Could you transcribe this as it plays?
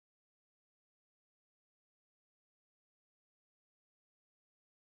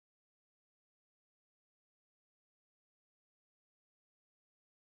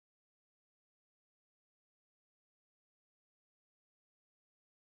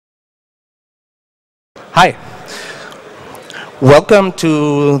Hi. Welcome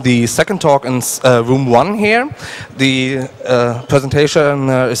to the second talk in room 1 here. The presentation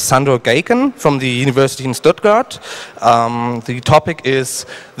is Sandor Geiken from the University in Stuttgart. The topic is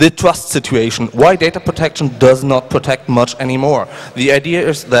the trust situation, why data protection does not protect much anymore. The idea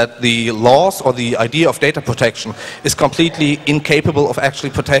is that the laws or the idea of data protection is completely incapable of actually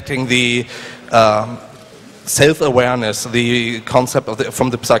protecting the self-awareness, the concept of from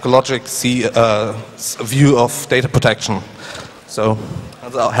the psychological view of data protection. So,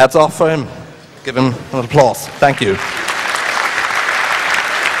 hats off for him. Give him an applause. Thank you.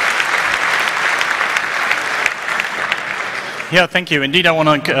 Yeah, thank you. Indeed, I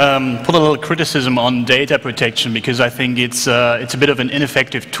want to put a little criticism on data protection because I think it's a bit of an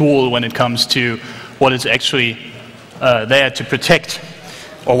ineffective tool when it comes to what is actually there to protect,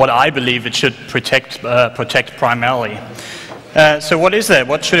 or what I believe it should protect primarily. So what is that?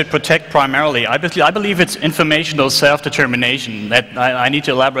 What should it protect primarily? I believe it's informational self-determination. That I need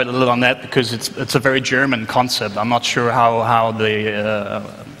to elaborate a little on that because it's a very German concept. I'm not sure how the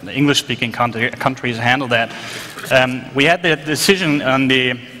English-speaking countries handle that. We had the decision in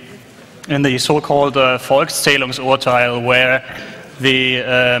the so-called Volkszählungsurteil, where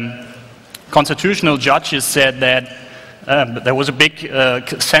the constitutional judges said that there was a big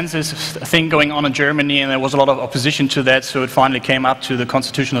census thing going on in Germany, and there was a lot of opposition to that, so it finally came up to the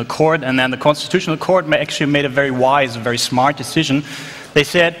Constitutional Court, and then the Constitutional Court actually made a very wise, very smart decision. They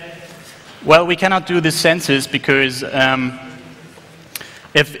said, well, we cannot do this census because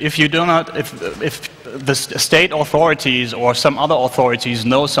if the state authorities or some other authorities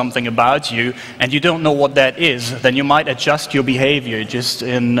know something about you and you don't know what that is, then you might adjust your behavior just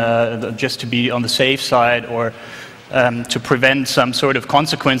to be on the safe side, or to prevent some sort of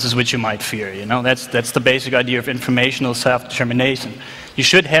consequences which you might fear. You know, that's the basic idea of informational self-determination. You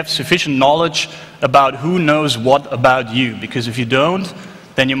should have sufficient knowledge about who knows what about you, because if you don't,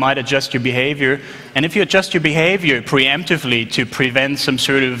 then you might adjust your behavior. And if you adjust your behavior preemptively to prevent some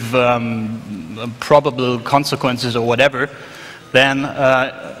sort of probable consequences or whatever, then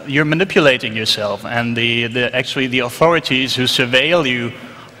you're manipulating yourself. And actually the authorities who surveil you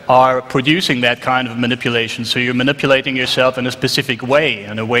are producing that kind of manipulation. So you're manipulating yourself in a specific way,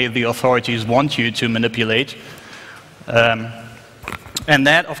 in a way the authorities want you to manipulate. And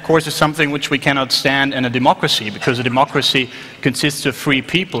that, of course, is something which we cannot stand in a democracy, because a democracy consists of free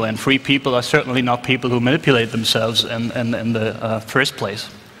people, and free people are certainly not people who manipulate themselves in the first place.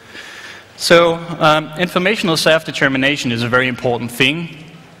 So informational self-determination is a very important thing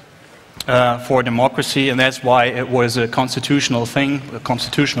for democracy, and that's why it was a constitutional thing, a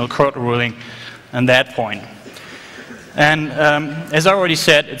constitutional court ruling at that point. And as I already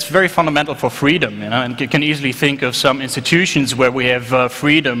said, it's very fundamental for freedom, you know, and you can easily think of some institutions where we have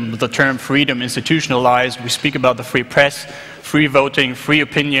freedom, the term freedom institutionalized. We speak about the free press, free voting, free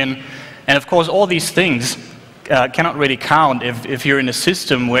opinion, and of course all these things cannot really count if you're in a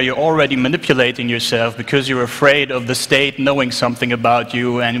system where you're already manipulating yourself because you're afraid of the state knowing something about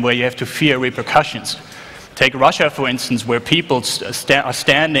you and where you have to fear repercussions. Take Russia, for instance, where people are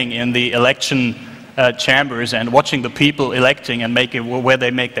standing in the election chambers and watching the people electing and where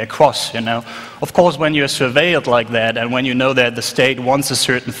they make their cross, you know. Of course, when you're surveilled like that, and when you know that the state wants a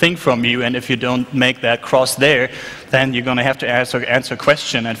certain thing from you, and if you don't make that cross there, then you're going to have to answer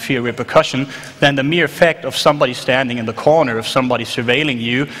question and fear repercussion, then the mere fact of somebody standing in the corner, of somebody surveilling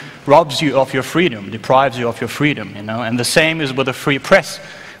you, robs you of your freedom, deprives you of your freedom, you know. And the same is with a free press.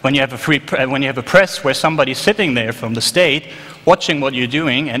 When you have a press where somebody's sitting there from the state, watching what you're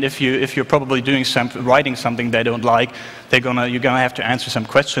doing, and if you're probably writing something they don't like, you're gonna have to answer some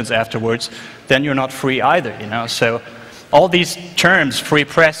questions afterwards, then you're not free either, you know. So all these terms, free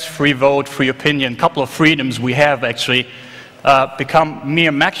press, free vote, free opinion, couple of freedoms we have actually become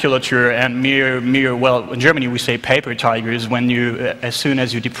mere maculature and mere, well, in Germany we say paper tigers, when as soon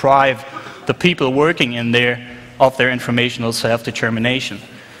as you deprive the people working in there of their informational self-determination.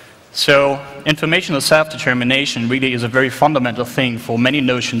 So informational self-determination really is a very fundamental thing for many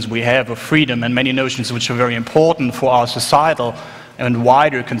notions we have of freedom, and many notions which are very important for our societal and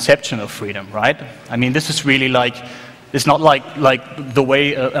wider conception of freedom, right? I mean, this is really like, it's not like the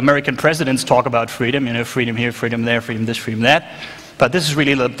way American presidents talk about freedom, you know, freedom here, freedom there, freedom this, freedom that. But this is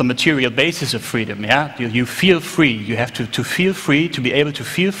really the material basis of freedom, yeah? You feel free, you have to feel free, to be able to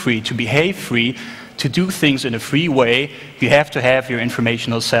feel free, to behave free, to do things in a free way, you have to have your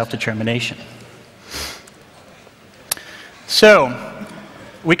informational self-determination. So,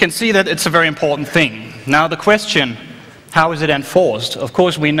 we can see that it's a very important thing. Now the question, how is it enforced? Of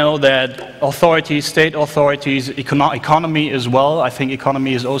course we know that authorities, state authorities, economy as well, I think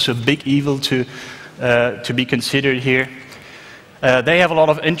economy is also a big evil to to be considered here. They have a lot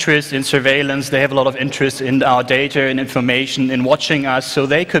of interest in surveillance, they have a lot of interest in our data and information, in watching us, so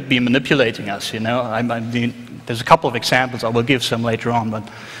they could be manipulating us, you know. I mean, there's a couple of examples, I will give some later on. But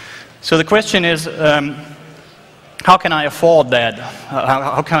so the question is, how can I afford that?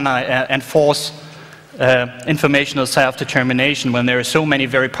 How can I enforce informational self-determination when there are so many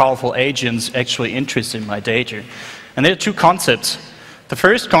very powerful agents actually interested in my data? And there are two concepts. The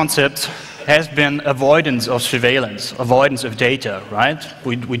first concept has been avoidance of surveillance, avoidance of data, right?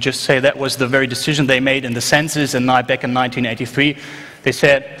 We just say that was the very decision they made in the census, and back in 1983, they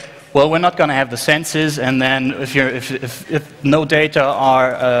said, well, we're not going to have the census, and then if no data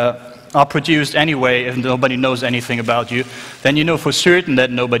are produced anyway, if nobody knows anything about you, then you know for certain that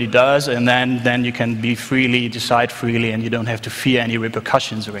nobody does, and then you can be freely, decide freely, and you don't have to fear any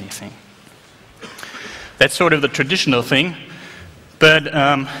repercussions or anything. That's sort of the traditional thing. But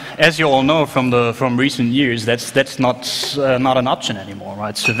as you all know from recent years, that's not an option anymore,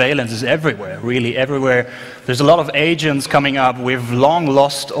 right? Surveillance is everywhere, really everywhere. There's a lot of agents coming up with long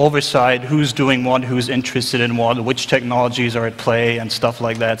lost oversight, who's doing what, who's interested in what, which technologies are at play and stuff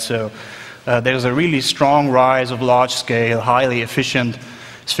like that. So there's a really strong rise of large-scale, highly efficient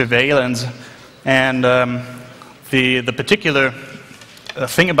surveillance. And the particular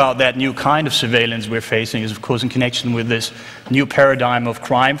thing about that new kind of surveillance we're facing is, of course, in connection with this new paradigm of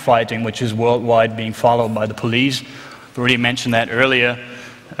crime fighting, which is worldwide being followed by the police. I already mentioned that earlier.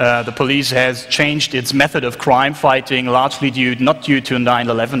 The police has changed its method of crime fighting, largely not due to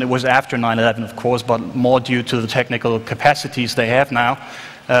 9/11. It was after 9/11, of course, but more due to the technical capacities they have now.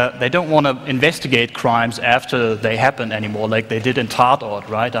 They don't want to investigate crimes after they happen anymore, like they did in Tatort,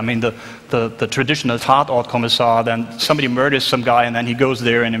 right? I mean, the traditional Tatort-Kommissar, then somebody murders some guy, and then he goes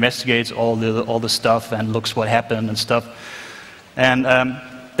there and investigates all the stuff and looks what happened and stuff. And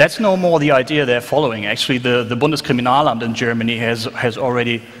that's no more the idea they're following. Actually, the Bundeskriminalamt in Germany has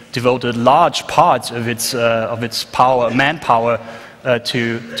already devoted large parts of its manpower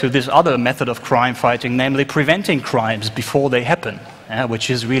to this other method of crime fighting, namely preventing crimes before they happen. Which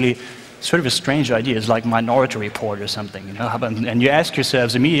is really sort of a strange idea. It's like Minority Report or something, you know. And you ask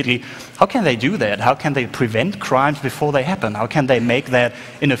yourselves immediately, how can they do that? How can they prevent crimes before they happen? How can they make that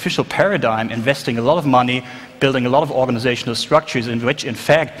an official paradigm, investing a lot of money, building a lot of organizational structures in which, in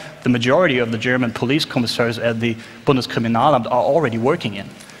fact, the majority of the German police commissars at the Bundeskriminalamt are already working in?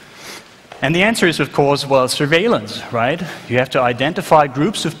 And the answer is, of course, well, surveillance, right? You have to identify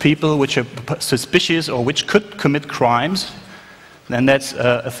groups of people which are suspicious or which could commit crimes. And that's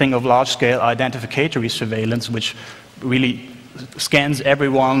a thing of large-scale identificatory surveillance, which really scans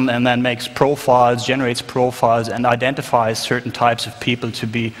everyone and then makes profiles, generates profiles, and identifies certain types of people to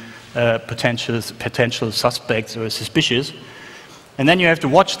be potential suspects or suspicious. And then you have to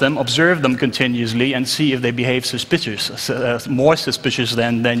watch them, observe them continuously, and see if they behave suspicious, more suspicious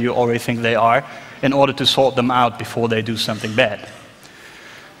than you already think they are, in order to sort them out before they do something bad.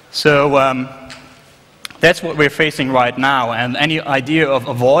 So that's what we're facing right now, and any idea of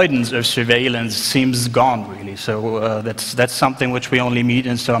avoidance of surveillance seems gone, really. So that's something which we only meet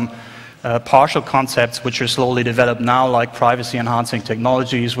in some partial concepts which are slowly developed now, like privacy-enhancing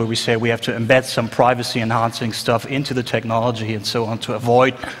technologies, where we say we have to embed some privacy-enhancing stuff into the technology and so on to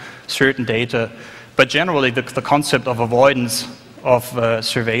avoid certain data. But generally, the concept of avoidance of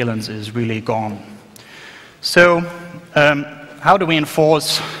surveillance is really gone. So how do we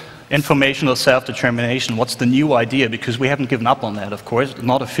enforce informational self-determination? What's the new idea? Because we haven't given up on that, of course,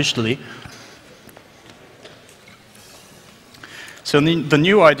 not officially. So the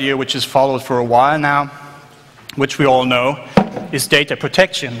new idea, which is followed for a while now, which we all know, is data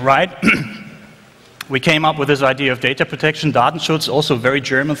protection, right? We came up with this idea of data protection, Datenschutz, also a very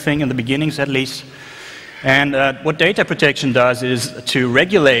German thing in the beginnings at least. And what data protection does is to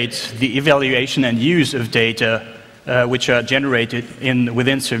regulate the evaluation and use of data which are generated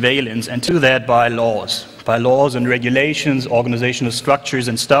within surveillance, and do that by laws and regulations, organizational structures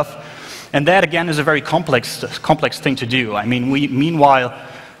and stuff. And that, again, is a very complex thing to do. I mean, meanwhile,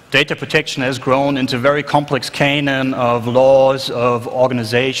 data protection has grown into a very complex canon of laws, of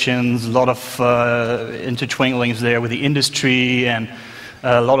organizations, a lot of intertwinings there with the industry, and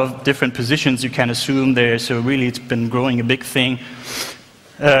a lot of different positions you can assume there. So really, it's been growing a big thing.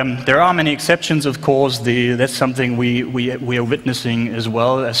 There are many exceptions, of course. That's something we are witnessing as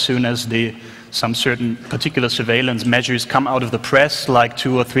well. As soon as some certain particular surveillance measures come out of the press, like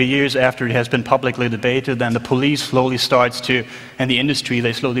 2 or 3 years after it has been publicly debated, then the police slowly starts to, and the industry,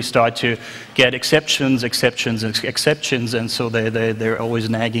 they slowly start to get exceptions, and so they're always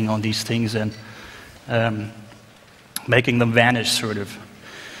nagging on these things and making them vanish, sort of.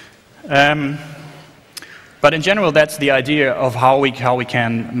 But in general, that's the idea of how we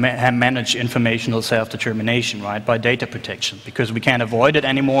can manage informational self-determination, right, by data protection, because we can't avoid it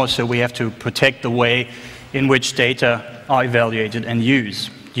anymore, so we have to protect the way in which data are evaluated and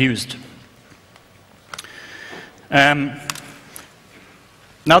used.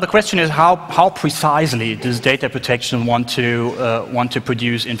 Now the question is, how precisely does data protection want to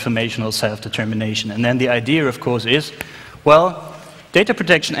produce informational self-determination? And then the idea, of course, is, well, data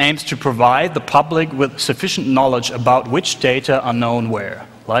protection aims to provide the public with sufficient knowledge about which data are known where.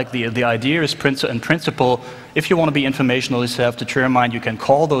 Like the idea is, in principle, if you want to be informationally self-determined, you can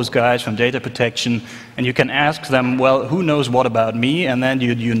call those guys from data protection and you can ask them, well, who knows what about me? And then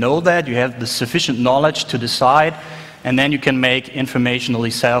you know that, you have the sufficient knowledge to decide, and then you can make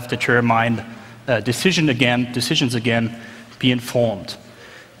informationally self-determined decisions again, be informed.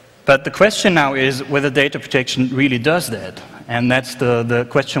 But the question now is whether data protection really does that. And that's the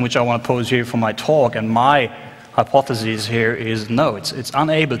question which I want to pose here for my talk. And my hypothesis here is no, it's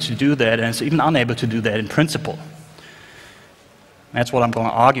unable to do that, and it's even unable to do that in principle. That's what I'm going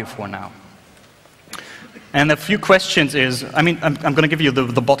to argue for now. And a few questions is, I mean, I'm going to give you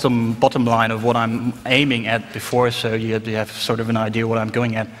the bottom line of what I'm aiming at before, so you have sort of an idea what I'm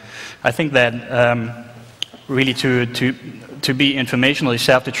going at. I think that really to be informationally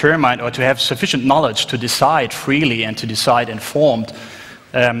self-determined, or to have sufficient knowledge to decide freely and to decide informed,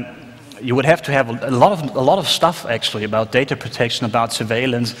 you would have to have a lot of stuff actually about data protection, about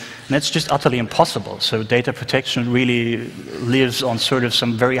surveillance, and that's just utterly impossible. So data protection really lives on sort of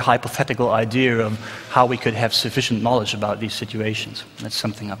some very hypothetical idea of how we could have sufficient knowledge about these situations. That's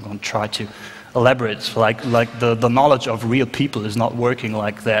something I'm going to try to elaborate. Like the knowledge of real people is not working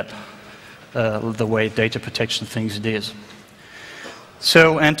like that, the way data protection thinks it is.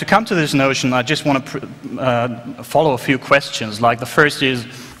 So, and to come to this notion, I just want to follow a few questions. Like the first is,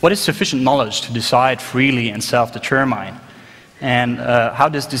 what is sufficient knowledge to decide freely and self-determine? And how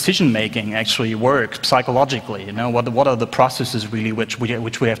does decision-making actually work psychologically? You know, what are the processes really which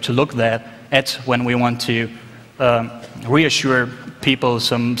we have to look at when we want to reassure people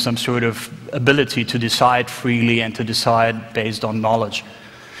some sort of ability to decide freely and to decide based on knowledge?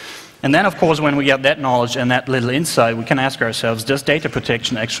 And then, of course, when we get that knowledge and that little insight, we can ask ourselves, does data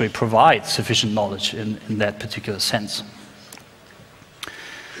protection actually provide sufficient knowledge in that particular sense?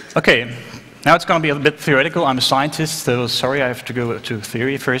 Okay, now it's going to be a bit theoretical. I'm a scientist, so sorry, I have to go to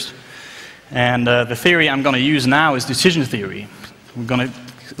theory first. And the theory I'm going to use now is decision theory. We're going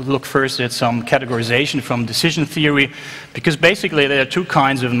to look first at some categorization from decision theory, because basically there are two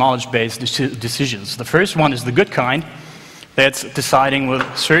kinds of knowledge-based decisions. The first one is the good kind. That's deciding with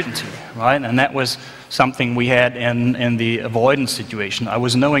certainty, right? And that was something we had in the avoidance situation. I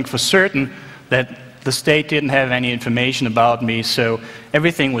was knowing for certain that the state didn't have any information about me, so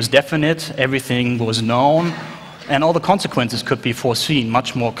everything was definite, everything was known, and all the consequences could be foreseen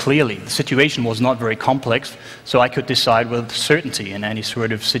much more clearly. The situation was not very complex, so I could decide with certainty in any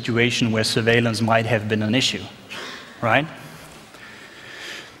sort of situation where surveillance might have been an issue, right?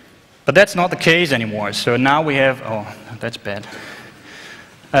 But that's not the case anymore. So now we have, oh, that's bad.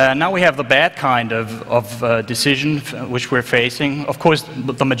 Now we have the bad kind of decision which we're facing. Of course,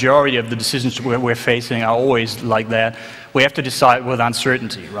 the majority of the decisions we're facing are always like that. We have to decide with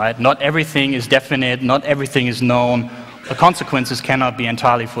uncertainty, right? Not everything is definite, not everything is known. The consequences cannot be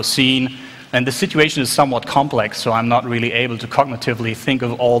entirely foreseen. And the situation is somewhat complex, so I'm not really able to cognitively think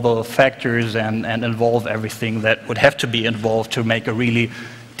of all the factors and involve everything that would have to be involved to make a really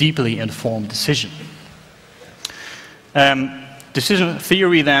deeply informed decision. Decision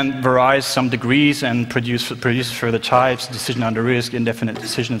theory then varies some degrees and produces further types: decision under risk, indefinite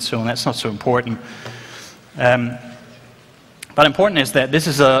decision, and so on. That's not so important. But important is that this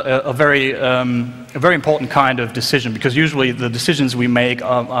is a very important kind of decision, because usually the decisions we make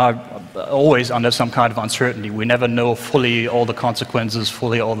are always under some kind of uncertainty. We never know fully all the consequences,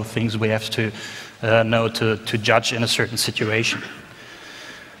 fully all the things we have to know to judge in a certain situation.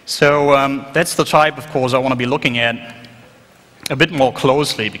 So that's the type, of course, I want to be looking at a bit more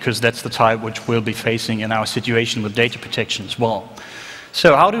closely, because that's the type which we'll be facing in our situation with data protection as well.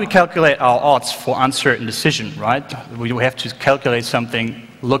 So how do we calculate our odds for uncertain decision, right? We have to calculate something,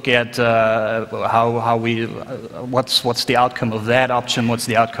 look at what's the outcome of that option, what's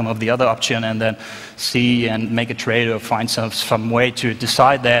the outcome of the other option, and then see and make a trade or find some way to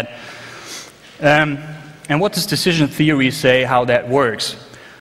decide that. And what does decision theory say how that works?